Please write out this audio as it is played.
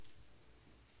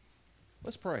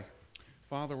Let's pray.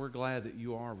 Father, we're glad that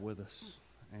you are with us.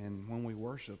 And when we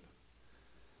worship,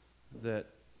 that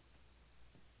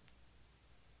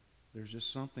there's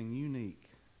just something unique,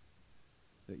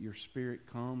 that your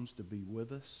Spirit comes to be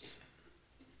with us.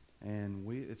 And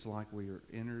it's like we are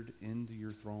entered into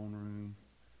your throne room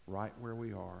right where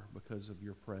we are because of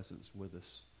your presence with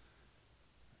us.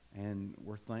 And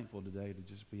we're thankful today to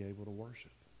just be able to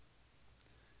worship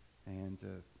and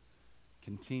to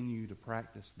continue to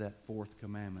practice that fourth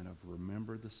commandment of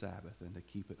remember the Sabbath and to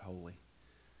keep it holy.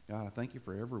 God, I thank you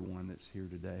for everyone that's here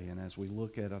today. And as we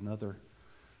look at another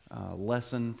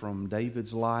lesson from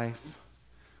David's life,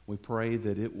 we pray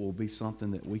that it will be something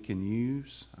that we can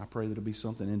use. I pray that it'll be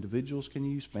something individuals can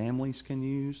use, families can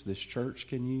use, this church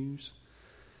can use.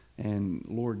 And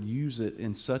Lord, use it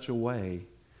in such a way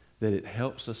that it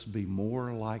helps us be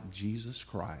more like Jesus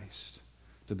Christ,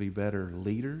 to be better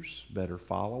leaders, better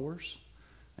followers,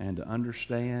 and to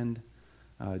understand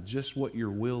just what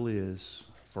your will is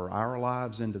for our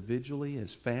lives individually,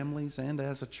 as families, and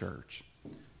as a church.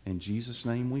 In Jesus'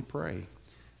 name we pray.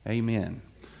 Amen.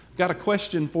 Got a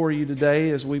question for you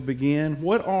today as we begin.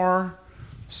 What are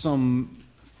some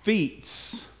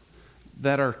feats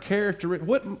that are characteristic?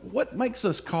 What makes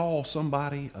us call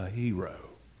somebody a hero?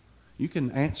 You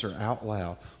can answer out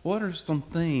loud. What are some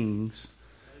things?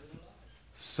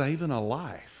 Saving a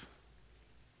life.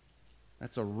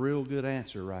 That's a real good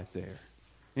answer right there.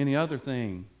 Any other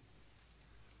thing?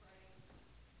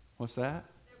 What's that?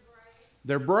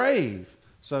 They're brave.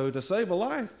 So to save a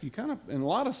life, you kind of, in a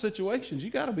lot of situations,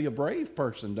 you got to be a brave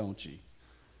person, don't you?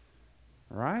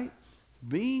 Right?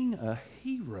 Being a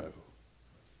hero.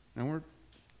 And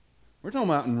we're talking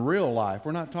about in real life.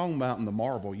 We're not talking about in the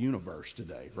Marvel universe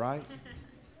today, right?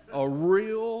 A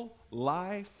real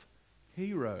life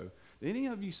hero. Did any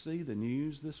of you see the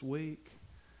news this week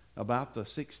about the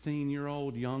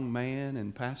 16-year-old young man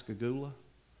in Pascagoula?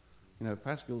 You know,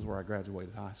 Pascagoula is where I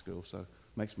graduated high school, so it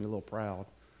makes me a little proud.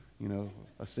 You know,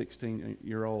 a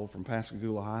 16-year-old from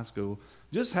Pascagoula High School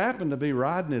just happened to be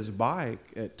riding his bike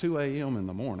at 2 a.m. in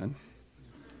the morning.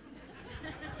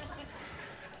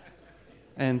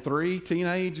 And 3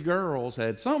 teenage girls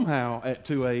had somehow at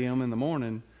 2 a.m. in the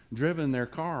morning driven their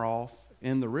car off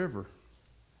in the river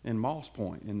in Moss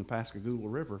Point in the Pascagoula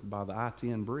River by the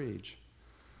I-10 bridge.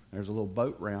 There's a little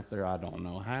boat ramp there. I don't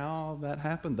know how that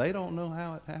happened. They don't know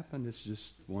how it happened. It's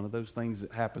just one of those things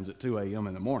that happens at 2 a.m.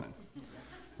 in the morning,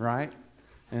 right?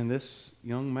 And this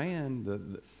young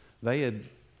man, they had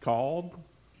called,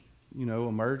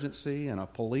 emergency, and a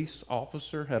police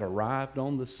officer had arrived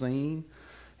on the scene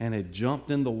and had jumped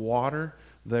in the water.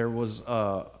 There was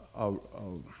a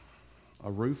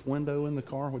roof window in the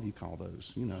car. What do you call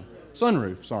those?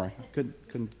 Sunroof. Sorry,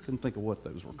 couldn't think of what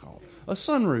those were called. A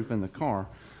sunroof in the car,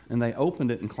 and they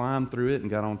opened it and climbed through it and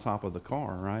got on top of the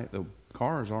car. Right, the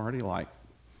car is already like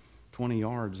 20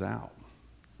 yards out,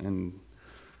 and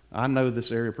I know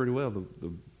this area pretty well.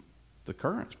 The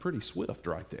current's pretty swift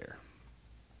right there,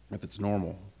 if it's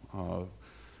normal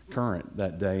current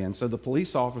that day. And so the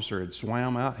police officer had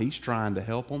swam out. He's trying to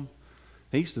help them.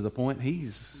 He's to the point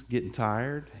he's getting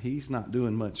tired. He's not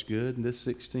doing much good. And this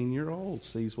 16-year-old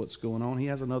sees what's going on. He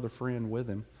has another friend with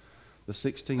him. The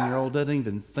 16-year-old doesn't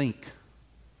even think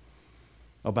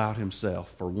about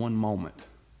himself for one moment.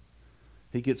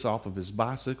 He gets off of his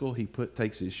bicycle. He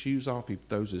takes his shoes off. He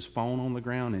throws his phone on the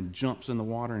ground and jumps in the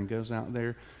water and goes out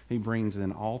there. He brings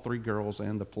in all 3 girls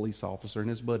and the police officer, and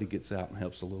his buddy gets out and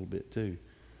helps a little bit too.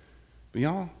 But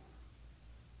y'all,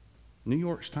 New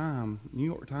York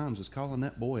Times is calling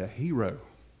that boy a hero.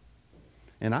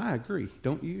 And I agree,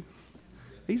 don't you?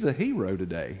 He's a hero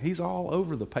today. He's all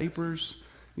over the papers.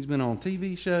 He's been on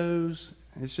TV shows.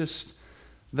 It's just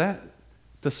that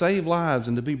to save lives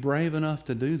and to be brave enough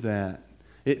to do that,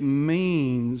 it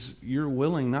means you're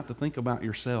willing not to think about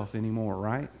yourself anymore,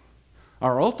 right?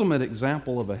 Our ultimate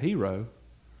example of a hero,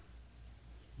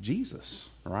 Jesus,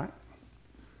 right?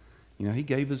 He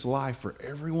gave his life for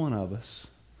every one of us.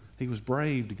 He was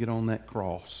brave to get on that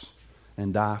cross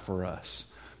and die for us.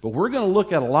 But we're going to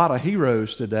look at a lot of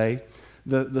heroes today.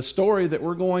 The story that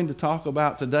we're going to talk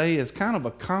about today is kind of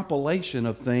a compilation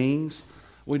of things.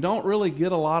 We don't really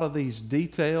get a lot of these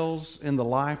details in the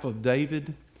life of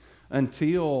David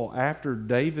until after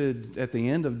David, at the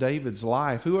end of David's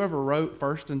life. Whoever wrote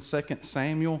 1st and 2nd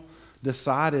Samuel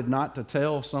decided not to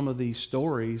tell some of these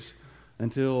stories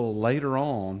until later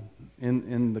on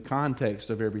in the context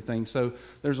of everything. So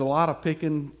there's a lot of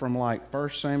picking from like 1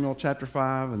 Samuel chapter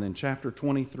 5 and then chapter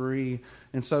 23.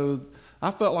 And so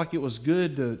I felt like it was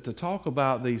good to talk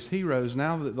about these heroes.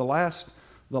 Now that the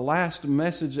last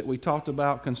message that we talked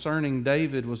about concerning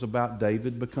David was about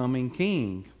David becoming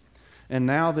king. And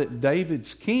now that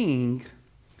David's king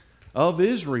of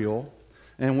Israel,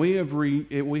 and we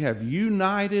have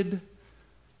united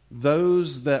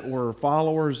those that were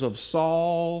followers of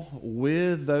Saul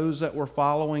with those that were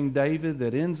following David,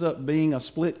 that ends up being a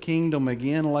split kingdom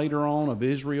again later on of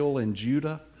Israel and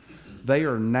Judah. They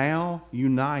are now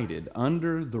united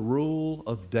under the rule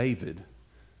of David.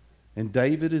 And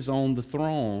David is on the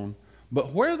throne.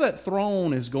 But where that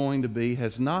throne is going to be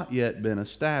has not yet been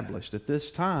established. At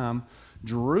this time,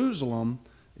 Jerusalem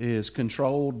is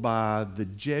controlled by the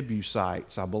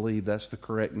Jebusites. I believe that's the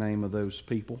correct name of those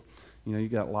people. You know, you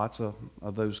got lots of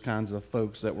those kinds of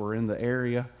folks that were in the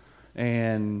area.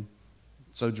 And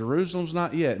so Jerusalem's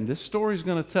not yet. And this story is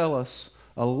going to tell us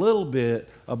a little bit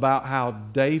about how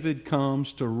David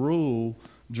comes to rule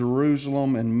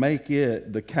Jerusalem and make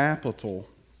it the capital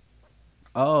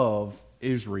of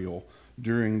Israel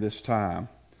during this time.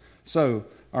 So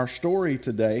our story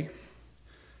today,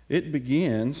 it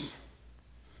begins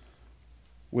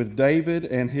with David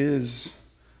and his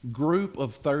group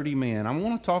of 30 men. I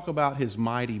want to talk about his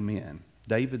mighty men,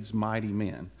 David's mighty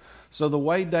men. So the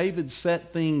way David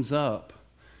set things up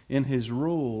in his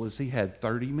rule is he had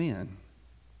 30 men.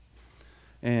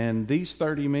 And these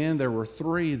 30 men, there were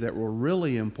 3 that were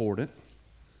really important.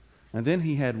 And then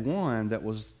he had one that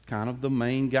was kind of the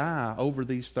main guy over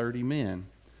these 30 men.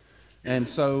 And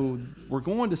so we're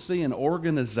going to see an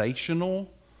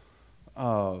organizational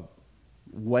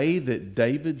way that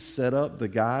David set up the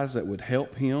guys that would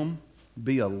help him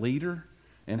be a leader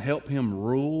and help him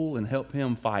rule and help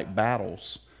him fight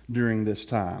battles during this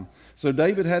time. So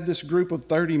David had this group of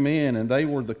 30 men, and they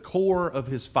were the core of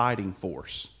his fighting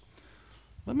force.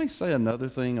 Let me say another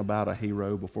thing about a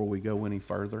hero before we go any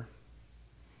further.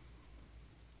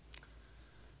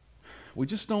 We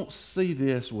just don't see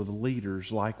this with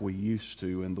leaders like we used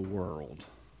to in the world.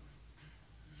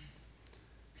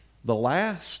 The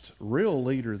last real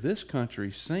leader this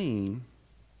country's seen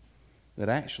that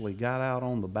actually got out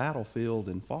on the battlefield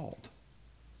and fought.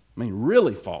 I mean,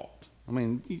 really fought. I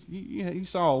mean, you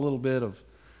saw a little bit of,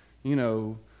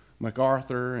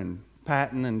 MacArthur and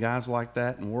Patton and guys like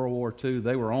that in World War II.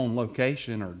 They were on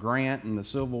location, or Grant in the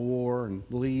Civil War and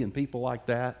Lee and people like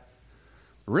that.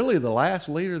 Really, the last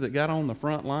leader that got on the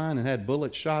front line and had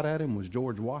bullets shot at him was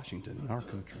George Washington in our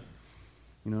country.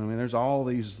 You know what I mean? There's all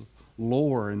these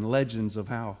lore and legends of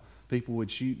how people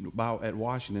would shoot at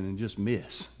Washington and just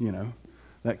miss,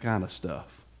 that kind of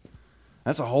stuff.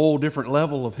 That's a whole different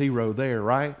level of hero there,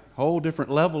 right? Whole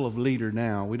different level of leader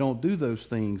now. We don't do those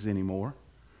things anymore.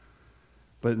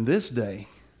 But in this day,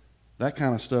 that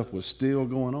kind of stuff was still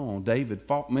going on. David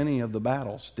fought many of the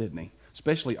battles, didn't he?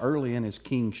 Especially early in his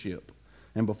kingship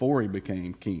and before he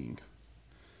became king.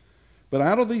 But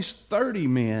out of these 30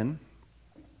 men,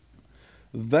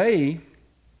 they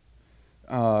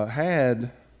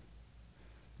had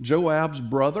Joab's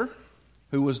brother,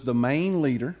 who was the main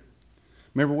leader.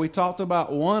 Remember, we talked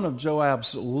about one of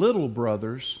Joab's little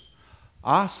brothers,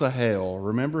 Asahel.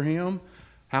 Remember him?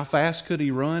 How fast could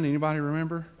he run? Anybody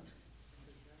remember?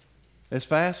 As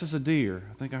fast as a deer.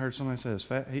 I think I heard somebody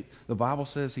say the Bible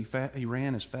says he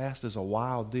ran as fast as a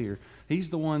wild deer. He's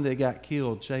the one that got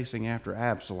killed chasing after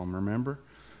Absalom, remember?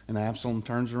 And Absalom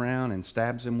turns around and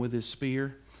stabs him with his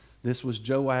spear. This was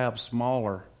Joab's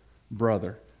smaller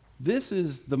brother. This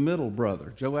is the middle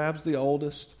brother. Joab's the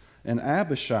oldest, and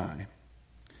Abishai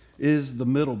is the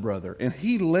middle brother. And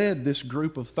he led this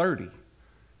group of 30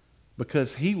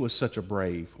 because he was such a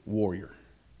brave warrior.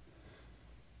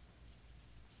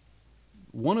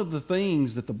 One of the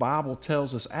things that the Bible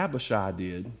tells us Abishai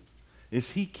did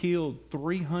is he killed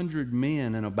 300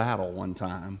 men in a battle one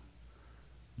time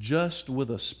just with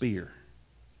a spear.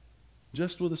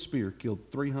 Just with a spear, killed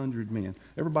 300 men.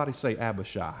 Everybody say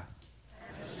Abishai.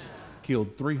 Abishai.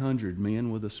 Killed 300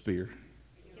 men with a spear.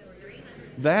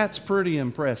 That's pretty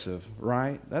impressive,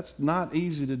 right? That's not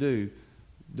easy to do.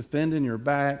 Defending your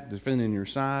back, defending your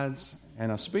sides.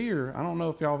 And a spear, I don't know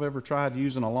if y'all have ever tried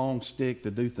using a long stick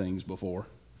to do things before.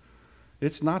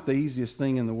 It's not the easiest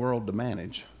thing in the world to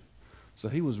manage. So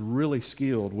he was really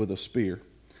skilled with a spear.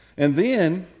 And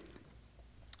then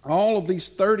all of these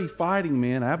 30 fighting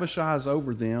men, Abishai's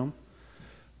over them.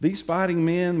 These fighting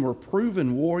men were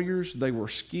proven warriors. They were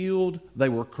skilled. They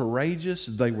were courageous.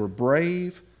 They were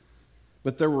brave.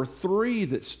 But there were 3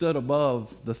 that stood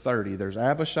above the 30. There's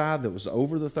Abishai that was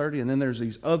over the 30, and then there's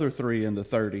these other 3 in the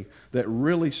 30 that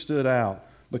really stood out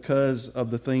because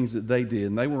of the things that they did.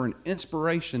 And they were an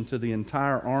inspiration to the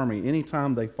entire army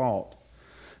anytime they fought.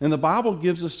 And the Bible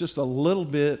gives us just a little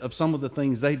bit of some of the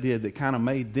things they did that kind of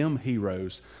made them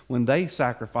heroes when they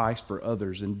sacrificed for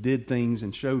others and did things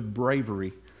and showed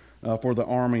bravery for the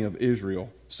army of Israel.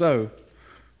 So,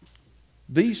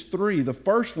 these three, the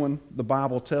first one, the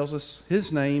Bible tells us,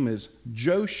 his name is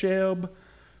Josheb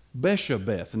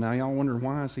Beshabeth. Now, y'all wonder,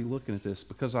 why is he looking at this?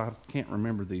 Because I can't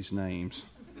remember these names.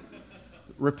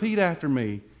 Repeat after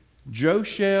me.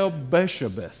 Josheb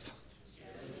Beshabeth.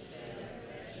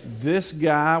 This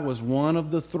guy was one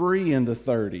of the 3 in the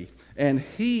 30, and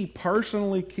he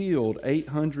personally killed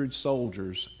 800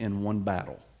 soldiers in one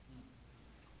battle.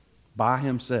 By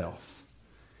himself.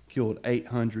 Killed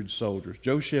 800 soldiers.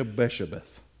 Josheb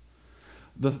Beshabeth.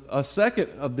 A second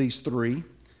of these 3,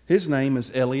 his name is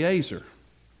Eleazar.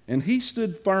 And he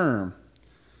stood firm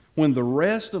when the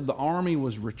rest of the army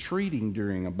was retreating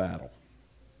during a battle.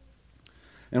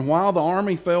 And while the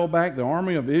army fell back, the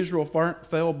army of Israel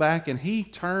fell back, and he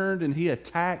turned and he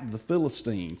attacked the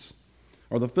Philistines,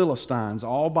 or the Philistines,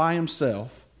 all by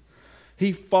himself.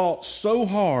 He fought so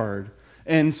hard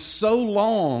and so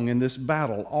long in this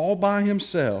battle, all by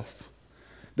himself,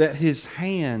 that his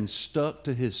hand stuck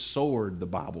to his sword, the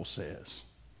Bible says.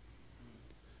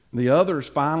 The others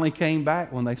finally came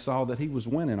back when they saw that he was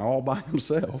winning all by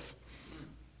himself,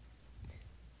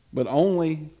 but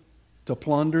only to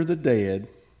plunder the dead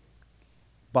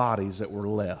bodies that were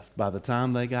left. By the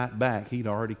time they got back, he'd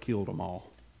already killed them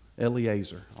all.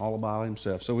 Eleazar, all by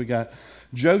himself. So we got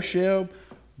Josheb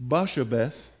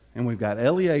Beshabeth, and we've got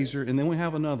Eleazar, and then we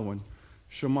have another one,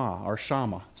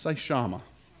 Shammah. Say Shammah.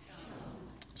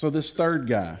 So this third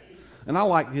guy, and I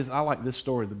like this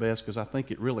story the best because I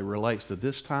think it really relates to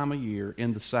this time of year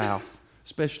in the South,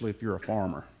 especially if you're a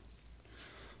farmer.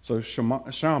 So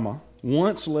Shammah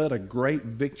once led a great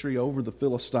victory over the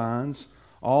Philistines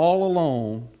all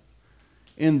alone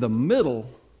in the middle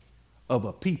of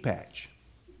a pea patch.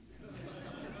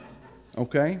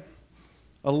 Okay?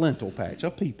 A lentil patch, a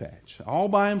pea patch. All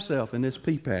by himself in this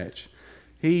pea patch,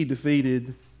 he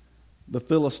defeated the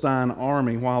Philistine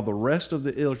army while the rest of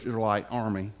the Israelite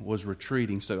army was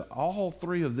retreating. So all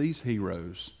 3 of these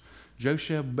heroes,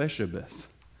 Josheb Beshabeth,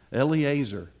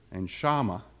 Eleazar, and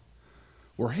Shammah,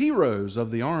 were heroes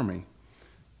of the army.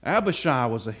 Abishai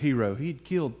was a hero. He'd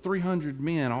killed 300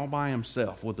 men all by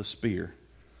himself with a spear.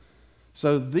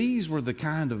 So these were the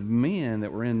kind of men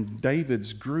that were in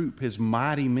David's group, his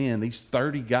mighty men, these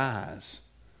 30 guys.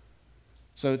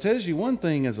 So it tells you one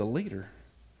thing as a leader.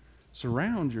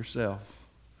 Surround yourself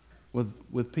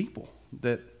with people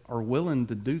that are willing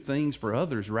to do things for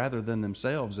others rather than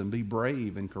themselves and be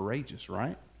brave and courageous,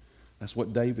 right? That's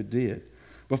what David did.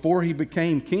 Before he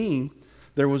became king,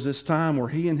 there was this time where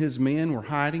he and his men were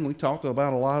hiding. We talked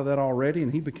about a lot of that already,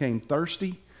 and he became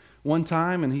thirsty one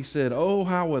time, and he said, "Oh,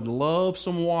 how I would love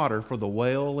some water for the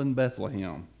well in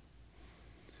Bethlehem."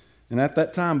 And at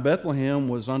that time, Bethlehem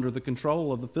was under the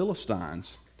control of the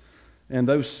Philistines. And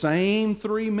those same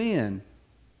 3 men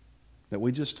that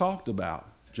we just talked about,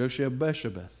 Josheb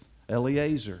Beshabeth,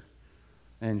 Eleazar,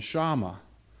 and Shammah,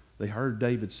 they heard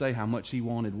David say how much he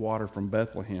wanted water from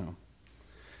Bethlehem.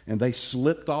 And they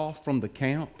slipped off from the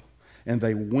camp, and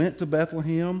they went to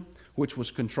Bethlehem, which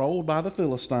was controlled by the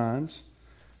Philistines.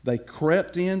 They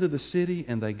crept into the city,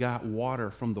 and they got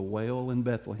water from the well in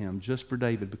Bethlehem just for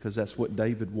David, because that's what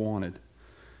David wanted.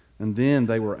 And then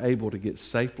they were able to get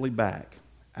safely back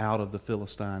out of the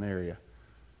Philistine area.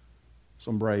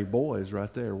 Some brave boys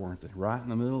right there, weren't they? Right in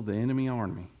the middle of the enemy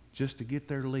army, just to get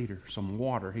their leader some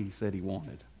water he said he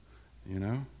wanted. You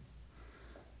know?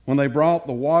 When they brought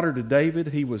the water to David,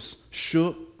 he was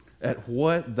shook at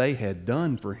what they had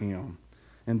done for him.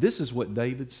 And this is what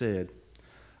David said: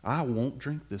 "I won't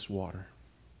drink this water.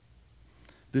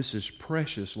 This is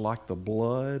precious like the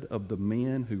blood of the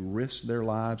men who risked their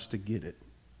lives to get it."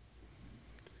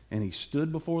 And he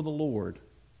stood before the Lord.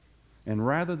 And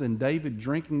rather than David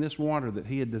drinking this water that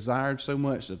he had desired so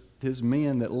much that his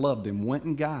men that loved him went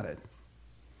and got it,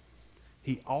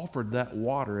 he offered that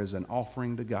water as an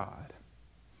offering to God.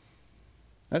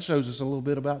 That shows us a little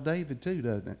bit about David too,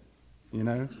 doesn't it? You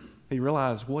know, he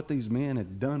realized what these men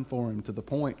had done for him to the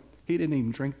point he didn't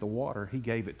even drink the water. He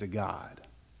gave it to God.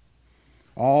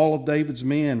 All of David's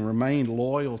men remained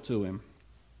loyal to him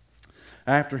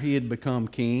after he had become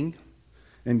king,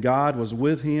 and God was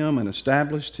with him and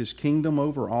established his kingdom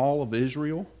over all of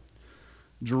Israel.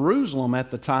 Jerusalem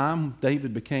at the time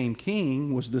David became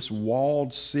king was this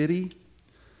walled city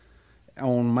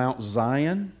on Mount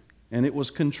Zion, and it was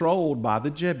controlled by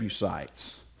the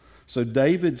Jebusites. So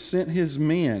David sent his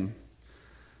men,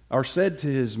 or said to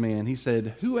his men, he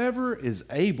said, "Whoever is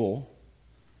able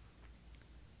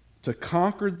to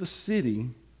conquer the city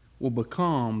will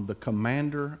become the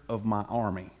commander of my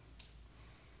army."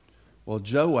 Well,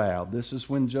 Joab, this is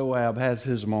when Joab has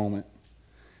his moment,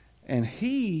 and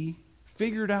he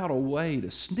figured out a way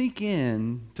to sneak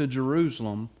in to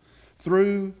Jerusalem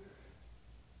through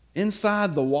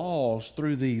inside the walls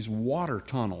through these water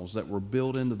tunnels that were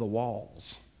built into the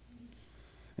walls.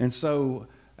 And so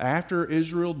after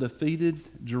Israel defeated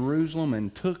Jerusalem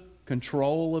and took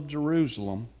control of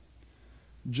Jerusalem,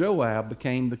 Joab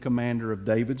became the commander of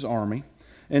David's army.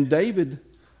 And David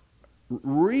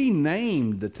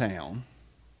renamed the town.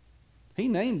 He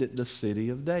named it the City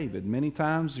of David. Many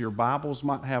times your Bibles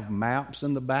might have maps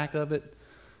in the back of it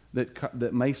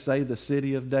that may say the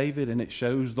City of David, and it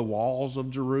shows the walls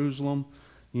of Jerusalem,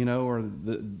 or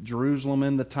the Jerusalem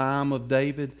in the time of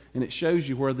David, and it shows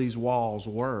you where these walls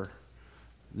were.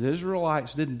 The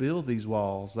Israelites didn't build these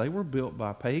walls. They were built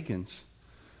by pagans.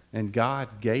 And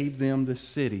God gave them this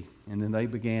city, and then they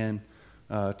began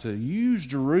to use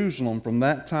Jerusalem from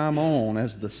that time on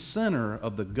as the center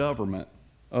of the government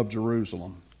of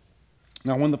Jerusalem.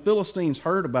 Now, when the Philistines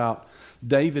heard about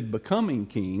David becoming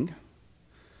king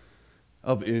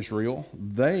of Israel,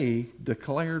 they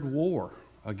declared war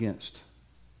against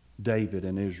David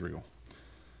and Israel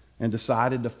and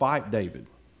decided to fight David.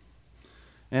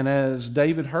 And as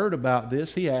David heard about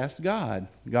this, he asked God,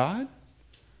 God,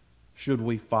 should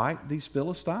we fight these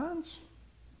Philistines?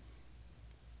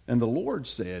 And the Lord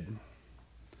said,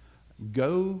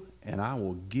 go and I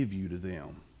will give you to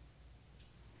them.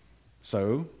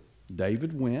 So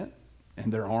David went,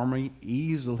 and their army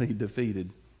easily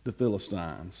defeated the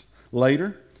Philistines.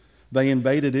 Later, they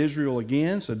invaded Israel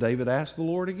again, so David asked the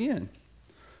Lord again,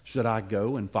 should I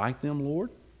go and fight them,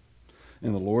 Lord?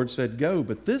 And the Lord said, go,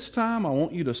 but this time I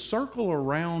want you to circle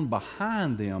around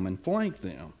behind them and flank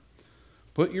them.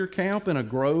 Put your camp in a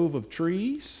grove of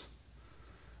trees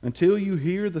until you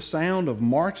hear the sound of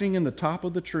marching in the top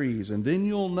of the trees, and then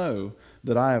you'll know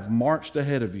that I have marched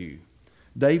ahead of you.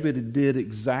 David did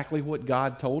exactly what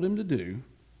God told him to do,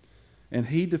 and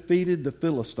he defeated the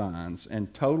Philistines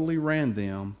and totally ran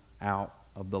them out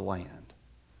of the land.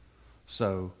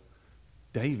 So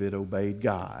David obeyed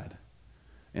God,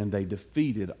 and they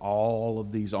defeated all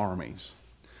of these armies.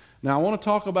 Now, I want to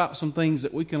talk about some things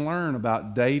that we can learn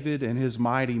about David and his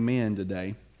mighty men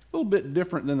today. A little bit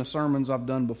different than the sermons I've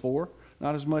done before.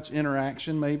 Not as much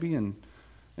interaction maybe and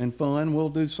fun. We'll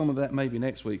do some of that maybe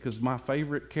next week, because my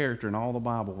favorite character in all the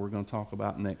Bible we're going to talk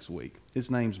about next week. His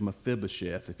name's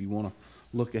Mephibosheth, if you want to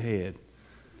look ahead.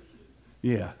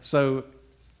 Yeah, so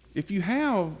if you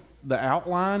have the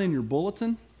outline in your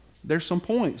bulletin, there's some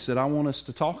points that I want us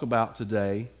to talk about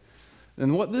today.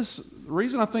 And the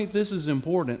reason I think this is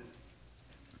important,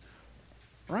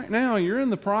 right now you're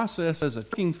in the process as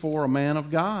looking for a man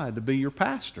of God to be your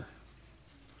pastor.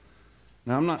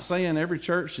 Now, I'm not saying every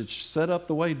church should set up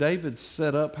the way David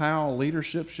set up how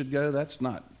leadership should go. That's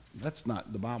not,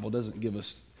 the Bible doesn't give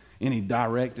us any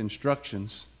direct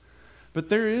instructions. But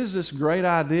there is this great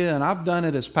idea, and I've done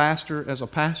it as a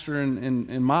pastor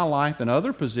in my life and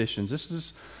other positions.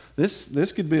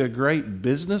 This could be a great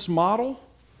business model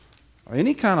or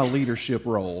any kind of leadership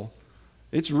role.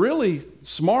 It's really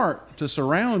smart to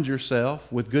surround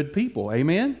yourself with good people.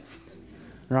 Amen?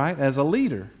 Right? As a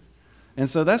leader. And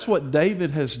so that's what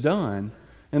David has done.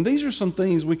 And these are some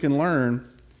things we can learn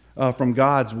from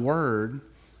God's Word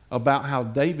about how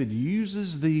David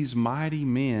uses these mighty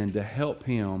men to help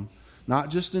him, not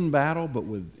just in battle, but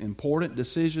with important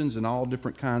decisions and all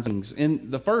different kinds of things.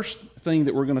 And the first thing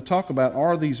that we're going to talk about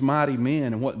are these mighty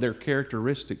men and what their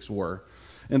characteristics were.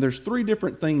 And there's 3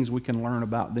 different things we can learn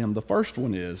about them. The first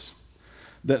one is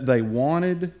that they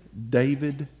wanted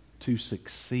David to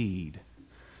succeed.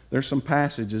 There's some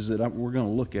passages that we're going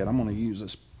to look at. I'm going to use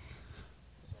this.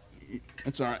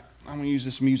 It's all right. I'm going to use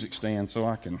this music stand so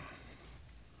I can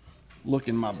look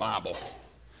in my Bible.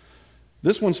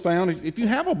 This one's found, if you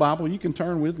have a Bible, you can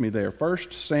turn with me there.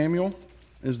 1 Samuel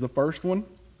is the first one,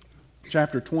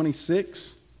 chapter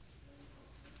 26.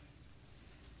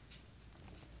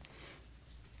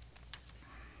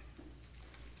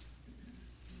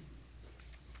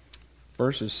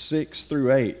 Verses 6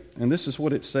 through 8. And this is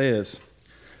what it says.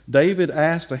 David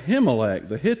asked Ahimelech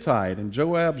the Hittite and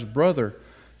Joab's brother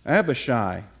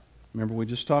Abishai, remember we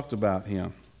just talked about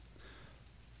him,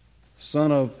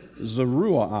 son of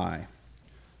Zeruiah,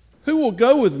 who will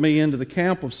go with me into the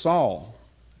camp of Saul?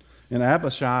 And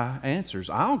Abishai answers,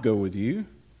 I'll go with you.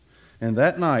 And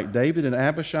that night David and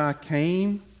Abishai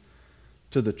came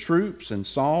to the troops, and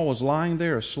Saul was lying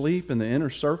there asleep in the inner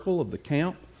circle of the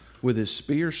camp with his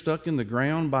spear stuck in the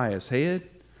ground by his head.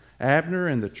 Abner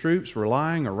and the troops were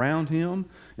lying around him.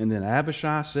 And then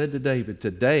Abishai said to David,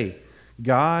 today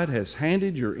God has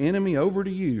handed your enemy over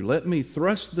to you. Let me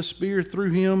thrust the spear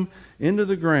through him into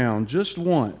the ground just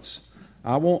once.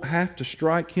 I won't have to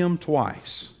strike him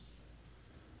twice.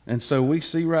 And so we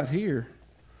see right here,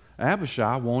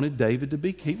 Abishai wanted David to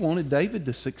he wanted David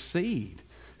to succeed.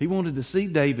 He wanted to see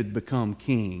David become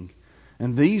king.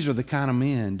 And these are the kind of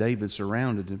men David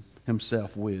surrounded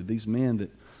himself with. These men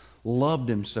that loved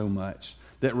him so much,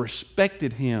 that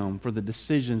respected him for the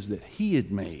decisions that he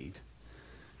had made,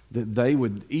 that they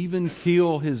would even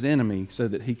kill his enemy so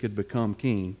that he could become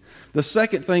king. The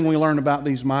second thing we learn about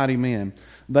these mighty men,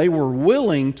 they were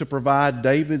willing to provide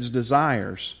David's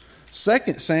desires.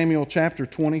 2 Samuel chapter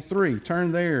 23,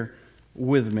 turn there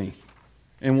with me,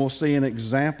 and we'll see an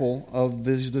example of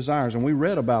these desires. And we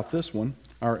read about this one,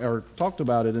 or talked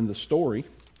about it in the story.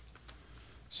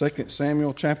 2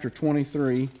 Samuel chapter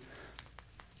 23,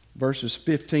 verses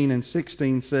 15 and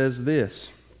 16 says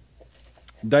this: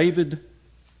 David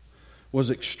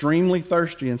was extremely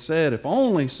thirsty and said, "If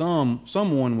only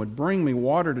someone would bring me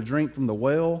water to drink from the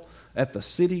well at the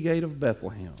city gate of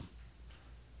Bethlehem."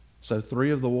 So 3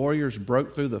 of the warriors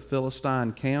broke through the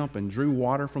Philistine camp and drew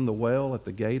water from the well at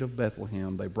the gate of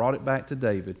Bethlehem. They brought it back to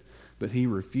David, but he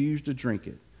refused to drink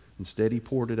it. Instead, he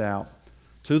poured it out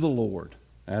to the Lord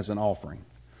as an offering.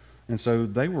 And so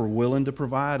they were willing to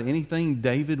provide anything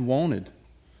David wanted.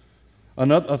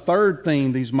 A third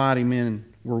thing these mighty men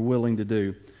were willing to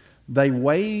do, they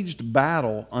waged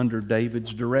battle under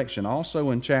David's direction. Also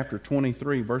in chapter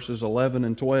 23, verses 11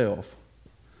 and 12.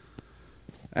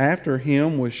 After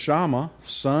him was Shammah,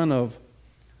 son of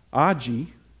Agi,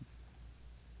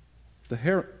 the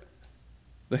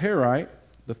Herite.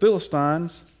 The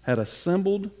Philistines had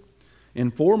assembled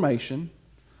in formation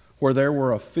where there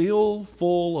were a field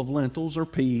full of lentils or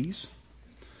peas,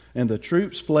 and the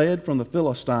troops fled from the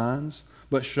Philistines,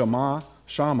 but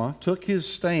Shammah took his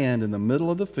stand in the middle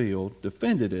of the field,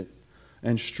 defended it,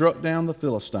 and struck down the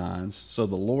Philistines, so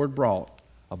the Lord brought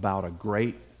about a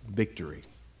great victory.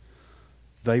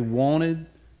 They wanted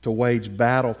to wage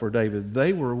battle for David.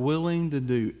 They were willing to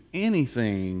do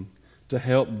anything to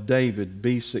help David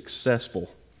be successful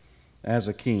as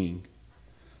a king.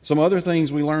 Some other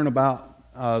things we learn about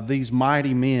these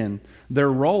mighty men.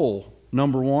 Their role,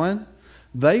 number one,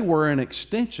 they were an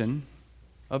extension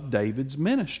of David's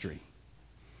ministry.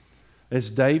 As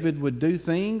David would do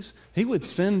things, he would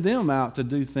send them out to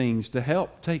do things to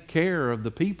help take care of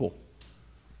the people,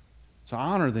 to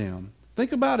honor them.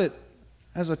 Think about it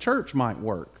as a church might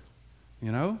work.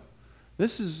 You know,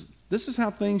 this is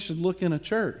how things should look in a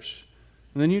church.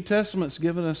 And the New Testament's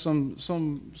given us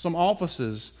some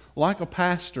offices like a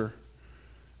pastor,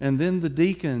 and then the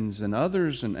deacons and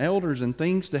others and elders and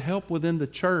things to help within the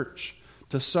church,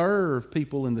 to serve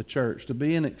people in the church, to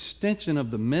be an extension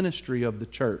of the ministry of the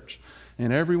church,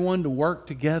 and everyone to work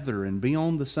together and be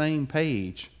on the same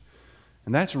page.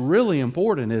 And that's really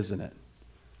important, isn't it?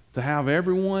 To have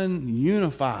everyone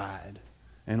unified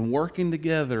and working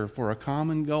together for a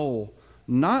common goal.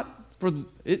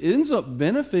 It ends up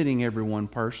benefiting everyone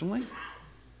personally,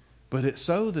 but it's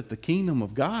so that the kingdom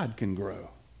of God can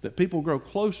grow, that people grow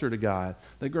closer to God,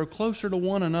 they grow closer to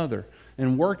one another,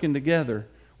 and working together,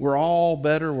 we're all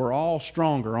better, we're all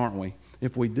stronger, aren't we,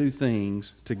 if we do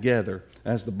things together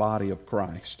as the body of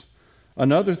Christ.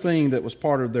 Another thing that was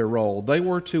part of their role, they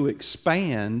were to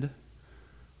expand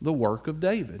the work of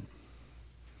David.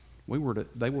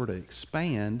 They were to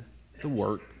expand the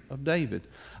work of David.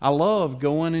 I love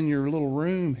going in your little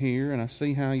room here, and I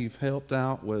see how you've helped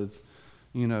out with,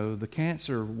 the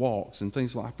cancer walks and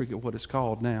things like, I forget what it's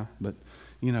called now, but,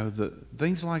 the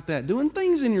things like that. Doing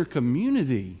things in your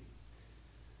community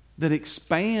that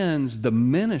expands the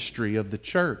ministry of the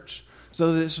church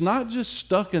so that it's not just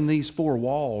stuck in these 4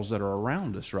 walls that are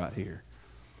around us right here.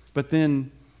 But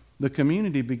then the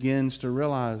community begins to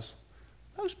realize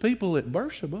those people at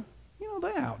Beersheba,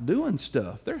 they're out doing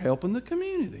stuff. They're helping the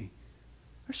community.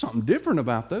 There's something different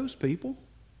about those people,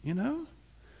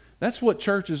 That's what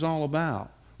church is all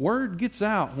about. Word gets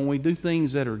out when we do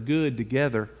things that are good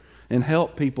together and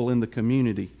help people in the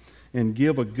community and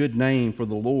give a good name for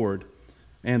the Lord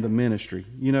and the ministry.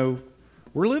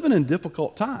 We're living in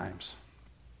difficult times.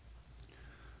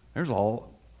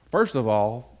 First of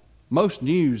all, most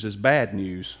news is bad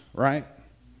news, right?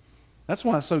 That's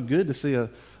why it's so good to see a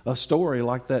story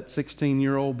like that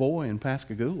 16-year-old boy in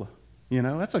Pascagoula.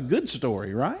 That's a good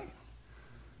story, right?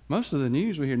 Most of the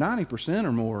news we hear, 90%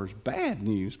 or more, is bad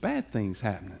news, bad things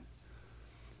happening.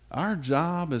 Our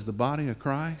job as the body of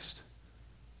Christ,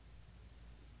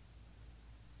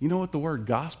 you know what the word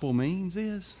gospel means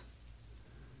is?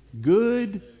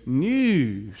 Good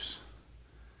news.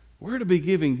 We're to be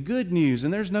giving good news,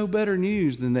 and there's no better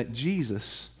news than that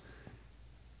Jesus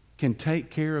can take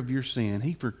care of your sin.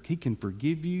 He can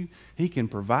forgive you. He can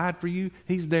provide for you.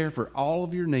 He's there for all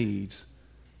of your needs.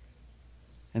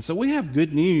 And so we have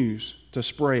good news to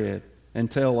spread and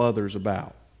tell others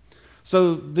about.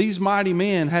 So these mighty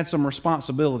men had some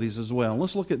responsibilities as well.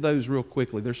 Let's look at those real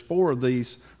quickly. There's 4 of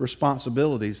these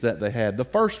responsibilities that they had. The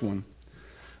first one,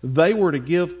 they were to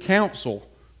give counsel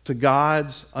to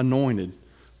God's anointed.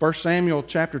 1 Samuel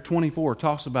chapter 24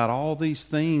 talks about all these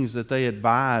things that they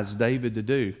advised David to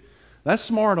do. That's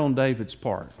smart on David's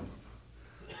part.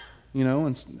 You know,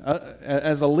 and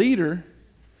as a leader,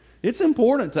 it's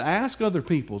important to ask other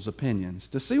people's opinions,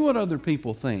 to see what other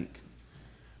people think.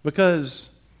 Because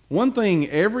one thing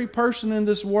every person in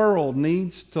this world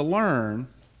needs to learn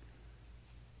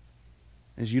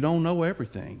is you don't know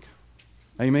everything.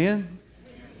 Amen?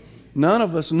 None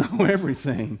of us know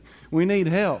everything. We need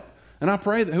help. And I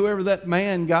pray that whoever that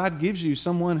man God gives you,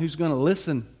 someone who's going to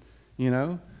listen, you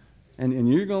know,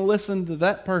 and you're going to listen to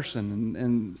that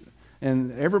person,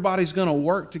 and everybody's going to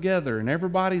work together, and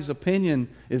everybody's opinion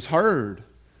is heard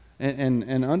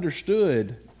and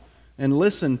understood and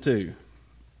listened to.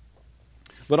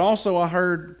 But also I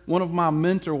heard one of my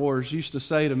mentors used to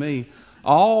say to me,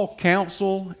 all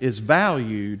counsel is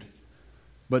valued,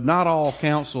 but not all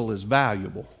counsel is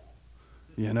valuable.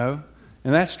 You know?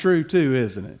 And that's true too,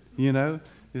 isn't it? You know?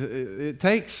 It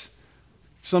takes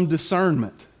some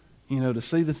discernment, you know, to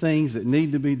see the things that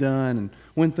need to be done and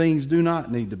when things do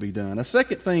not need to be done. A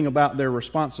second thing about their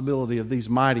responsibility of these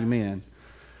mighty men,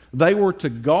 they were to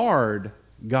guard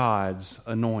God's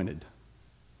anointed.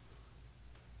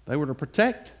 They were to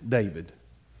protect David,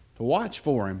 to watch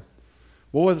for him.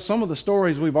 Boy, some of the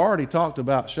stories we've already talked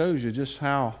about shows you just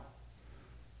how,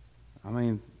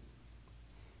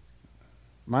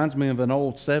 reminds me of an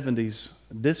old 70s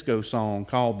disco song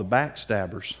called The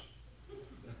Backstabbers.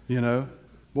 You know,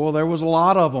 boy, there was a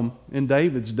lot of them in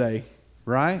David's day,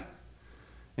 right?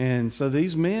 And so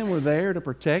these men were there to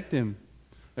protect him.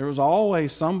 There was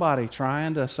always somebody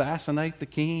trying to assassinate the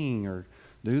king or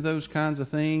do those kinds of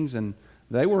things, and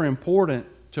they were important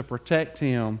to protect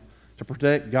him, to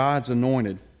protect God's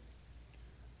anointed.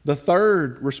 The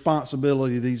third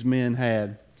responsibility these men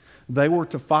had, they were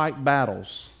to fight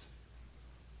battles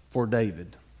for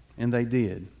David, and they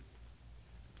did.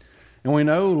 And we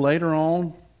know later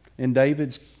on in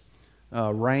David's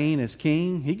reign as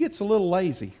king, he gets a little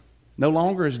lazy. No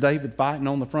longer is David fighting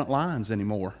on the front lines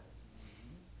anymore.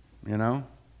 You know?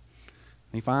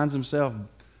 He finds himself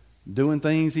doing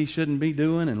things he shouldn't be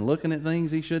doing and looking at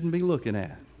things he shouldn't be looking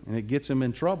at. And it gets him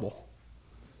in trouble.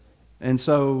 And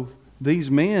so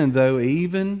these men, though,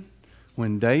 even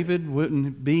when David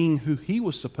wasn't being who he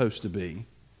was supposed to be,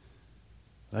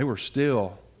 they were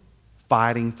still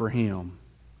fighting for him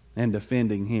and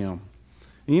defending him.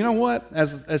 And you know what?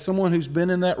 As someone who's been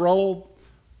in that role,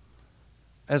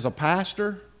 as a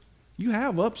pastor, you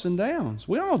have ups and downs.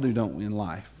 We all do, don't we, in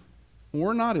life?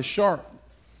 We're not as sharp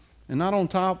and not on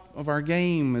top of our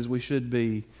game as we should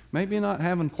be. Maybe not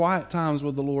having quiet times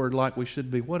with the Lord like we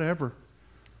should be, whatever.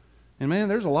 And man,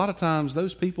 there's a lot of times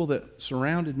those people that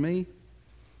surrounded me,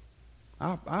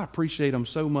 I appreciate them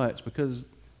so much because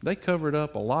they covered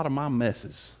up a lot of my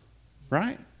messes,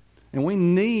 right? And we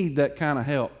need that kind of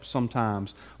help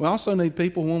sometimes. We also need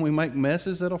people when we make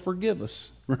messes that'll forgive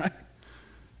us, right?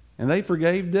 And they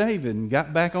forgave David and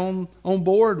got back on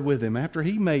board with him after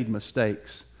he made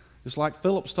mistakes. Just like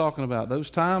Philip's talking about,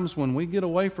 those times when we get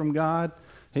away from God,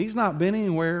 he's not been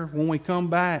anywhere when we come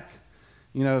back.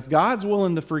 You know, if God's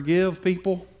willing to forgive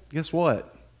people, guess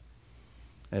what?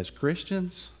 As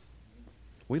Christians,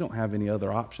 we don't have any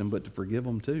other option but to forgive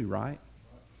them too, right?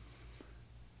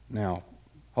 Now,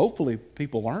 hopefully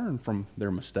people learn from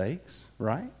their mistakes,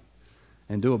 right?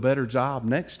 And do a better job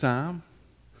next time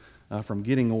from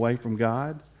getting away from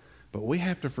God. But we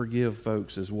have to forgive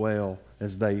folks as well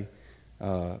as they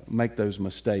make those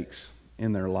mistakes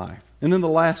in their life. And then the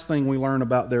last thing we learn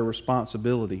about their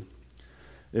responsibility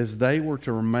is they were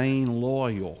to remain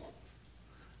loyal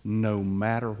no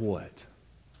matter what.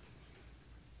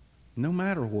 No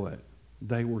matter what,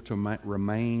 they were to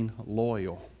remain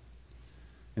loyal.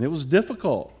 And it was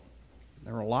difficult.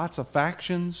 There were lots of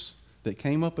factions that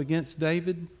came up against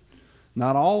David.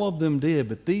 Not all of them did,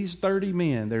 but these 30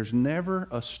 men, there's never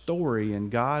a story in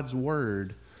God's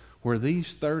Word where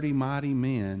these 30 mighty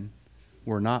men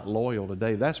were not loyal to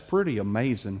David. That's pretty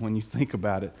amazing when you think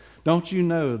about it. Don't you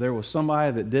know there was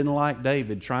somebody that didn't like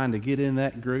David trying to get in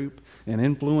that group and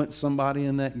influence somebody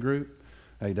in that group?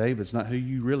 Hey, David's not who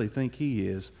you really think he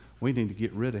is. We need to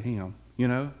get rid of him. You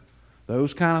know,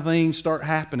 those kind of things start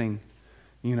happening.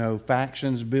 You know,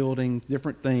 factions building,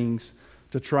 different things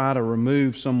to try to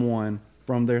remove someone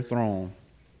from their throne.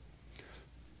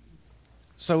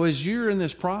 So as you're in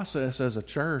this process as a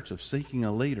church of seeking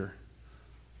a leader,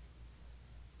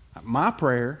 My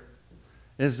prayer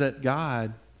is that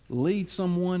God leads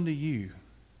someone to you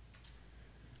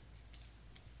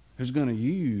who's going to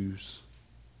use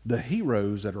the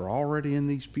heroes that are already in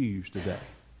these pews today.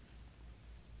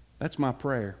 That's my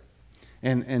prayer.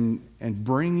 And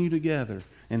bring you together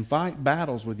and fight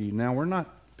battles with you. Now, we're not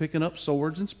picking up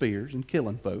swords and spears and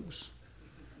killing folks.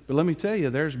 But let me tell you,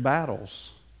 there's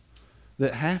battles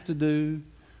that have to do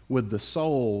with the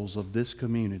souls of this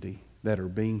community that are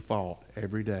being fought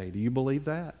every day. Do you believe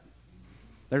that?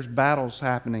 There's battles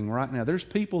happening right now. There's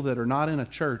people that are not in a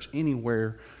church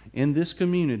anywhere in this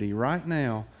community right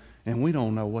now, and we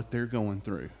don't know what they're going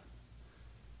through.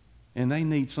 And they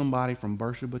need somebody from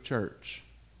Beersheba Church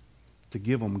to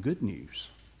give them good news.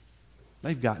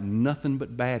 They've got nothing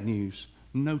but bad news.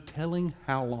 No telling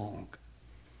how long.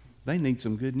 They need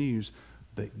some good news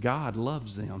that God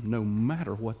loves them no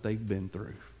matter what they've been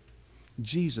through.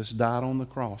 Jesus died on the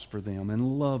cross for them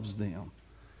and loves them.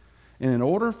 And in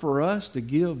order for us to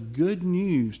give good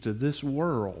news to this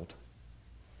world,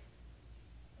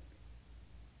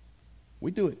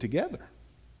 we do it together.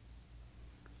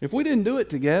 If we didn't do it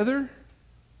together,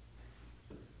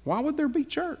 why would there be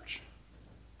church?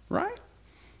 Right?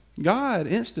 God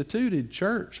instituted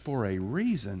church for a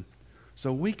reason,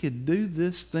 so we could do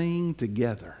this thing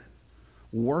together,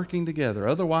 working together.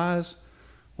 Otherwise,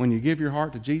 when you give your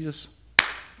heart to Jesus,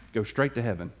 go straight to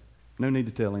heaven. No need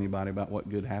to tell anybody about what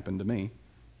good happened to me.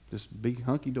 Just be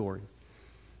hunky-dory.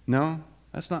 No,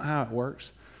 that's not how it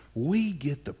works. We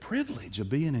get the privilege of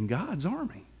being in God's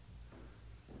army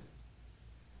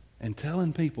and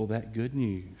telling people that good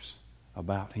news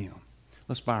about Him.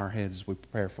 Let's bow our heads as we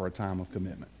prepare for a time of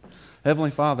commitment.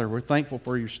 Heavenly Father, we're thankful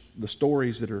for the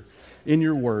stories that are in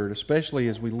your word, especially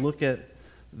as we look at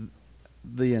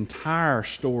the entire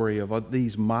story of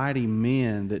these mighty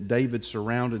men that David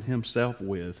surrounded himself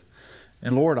with.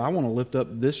 And Lord, I want to lift up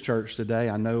this church today.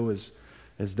 I know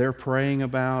as they're praying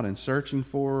about and searching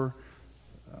for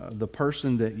the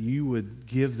person that you would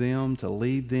give them to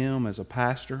lead them as a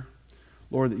pastor,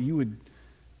 Lord, that you would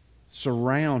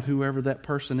surround whoever that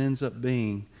person ends up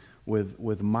being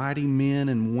with mighty men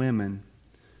and women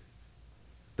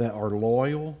that are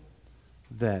loyal,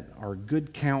 that are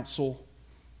good counsel,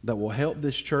 that will help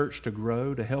this church to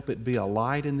grow, to help it be a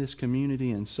light in this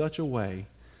community in such a way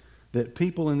that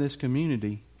people in this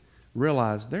community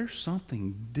realize there's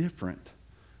something different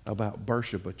about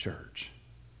Beersheba Church.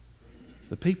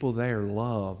 The people there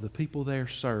love, the people there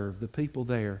serve, the people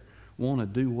there want to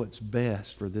do what's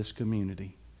best for this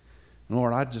community. And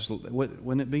Lord,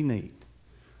 wouldn't it be neat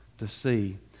to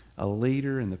see a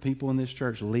leader and the people in this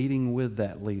church leading with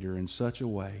that leader in such a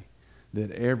way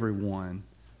that everyone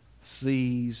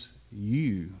sees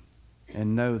you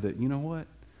and know that, you know what?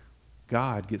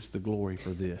 God gets the glory for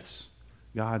this.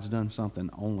 God's done something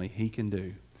only He can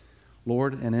do.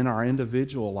 Lord, and in our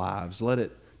individual lives, let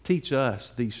it teach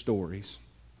us these stories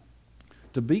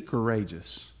to be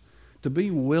courageous, to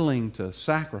be willing to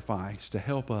sacrifice to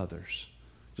help others,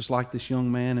 just like this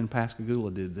young man in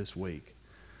Pascagoula did this week.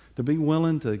 To be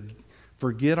willing to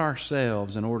forget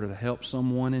ourselves in order to help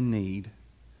someone in need.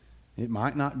 It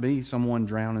might not be someone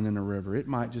drowning in a river. It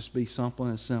might just be something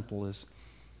as simple as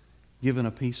giving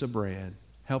a piece of bread,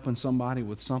 helping somebody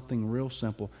with something real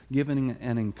simple, giving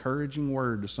an encouraging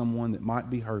word to someone that might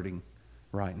be hurting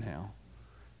right now.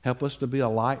 Help us to be a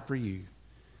light for you.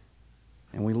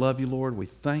 And we love you, Lord. We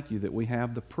thank you that we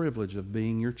have the privilege of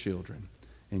being your children.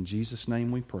 In Jesus' name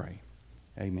we pray.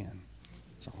 Amen.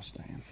 Let's all stand.